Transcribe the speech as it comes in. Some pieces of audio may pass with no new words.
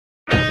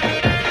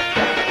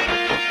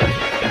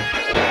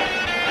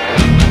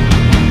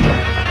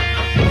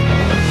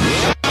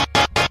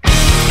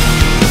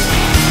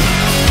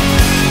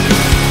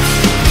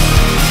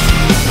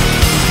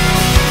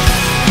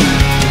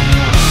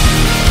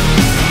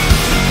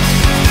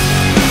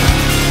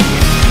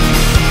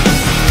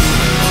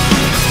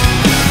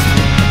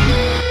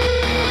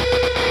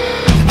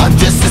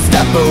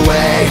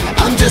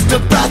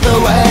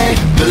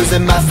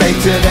losing my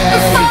faith today.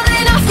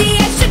 Falling off the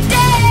edge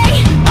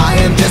today. I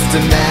am just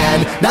a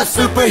man, not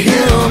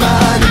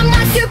superhuman. I'm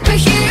not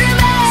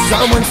superhuman.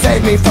 Someone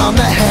save me from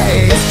the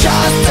hate. It's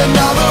just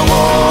another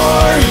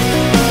war,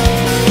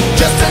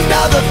 just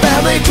another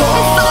family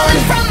torn.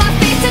 Falling from my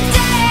feet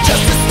today.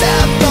 Just a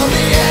step on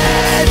the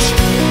edge,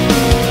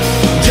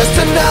 just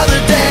another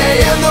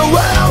day in the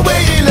world we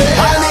live.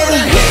 I need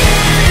a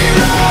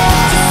hero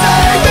to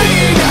save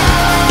me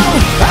now.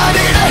 I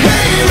need a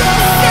hero.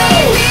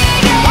 Save me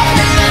now. I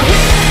need a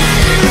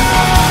hero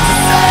to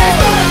save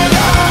my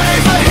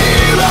life. A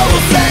hero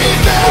will save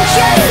me.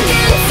 Just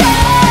in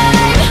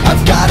time.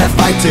 I've gotta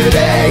fight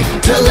today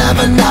to live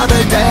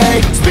another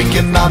day.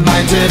 Speaking my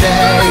mind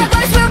today. My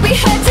voice will be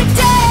heard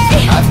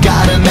today. I've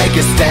gotta make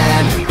a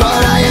stand,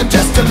 but I am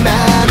just a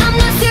man. I'm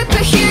not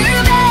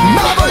superhuman.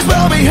 My voice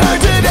will be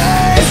heard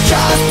today. It's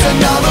just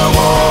another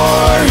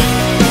war,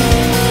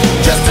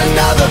 just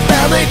another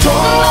family My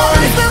torn.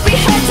 voice will be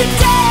heard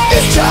today.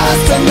 It's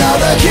just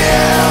another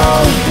kill.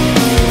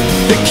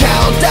 The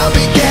countdown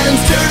begins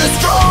to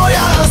destroy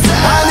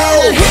ourselves. I need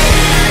a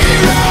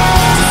hero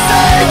to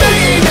save me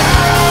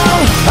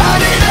now. I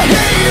need a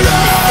hero.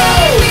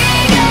 Save me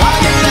now. I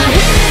need a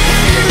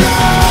hero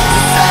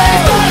to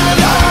save my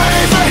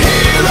life. A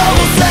hero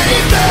will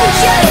save me.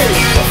 Just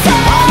in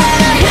time.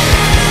 I need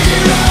a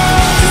hero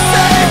to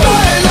save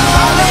my life.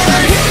 I need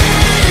a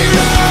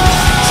hero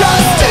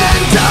just in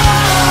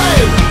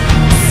time.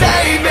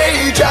 Save me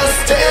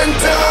just in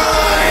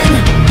time.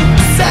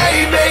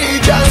 Save me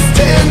just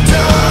in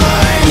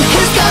time.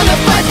 Who's gonna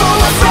fight for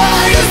what's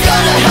right? Who's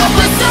gonna help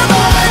us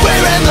survive?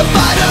 We're in the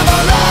fight of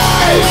our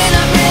lives. We're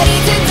not ready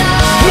to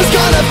die. Who's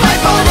gonna fight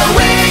for the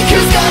weak?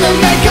 Who's gonna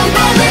make them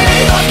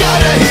believe? I've got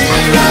a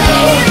hero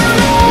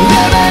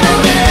living in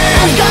me.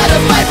 I've gotta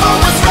fight for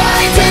what's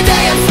right.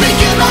 Today I'm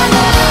speaking my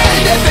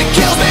mind. If it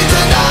kills me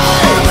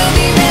tonight, I will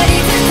be ready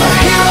to a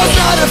die. hero's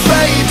not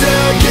afraid to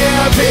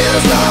give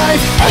his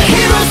life. A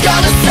hero's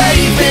gonna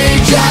save me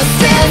just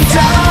in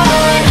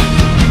time.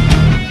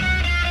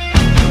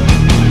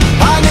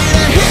 I need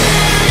a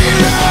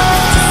hero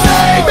to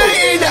save me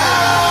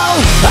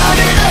now. I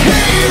need a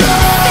hero.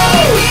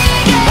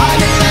 I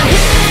need a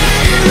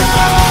hero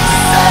to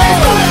save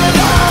my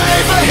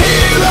life. A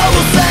hero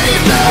will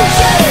save me.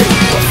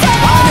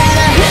 I need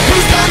a hero.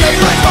 Who's gonna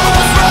fight for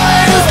what's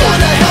right? Who's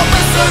gonna help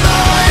us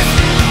survive?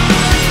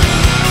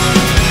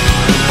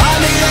 I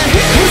need a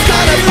hero. Who's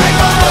gonna fight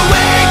for the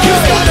weak?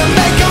 Who's gonna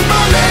make them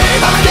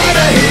believe? I need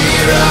a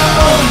hero.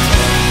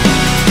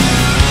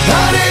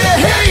 I need a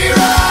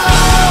hero.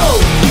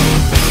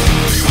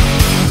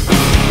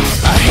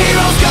 A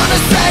hero's gonna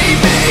save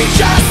me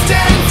just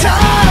in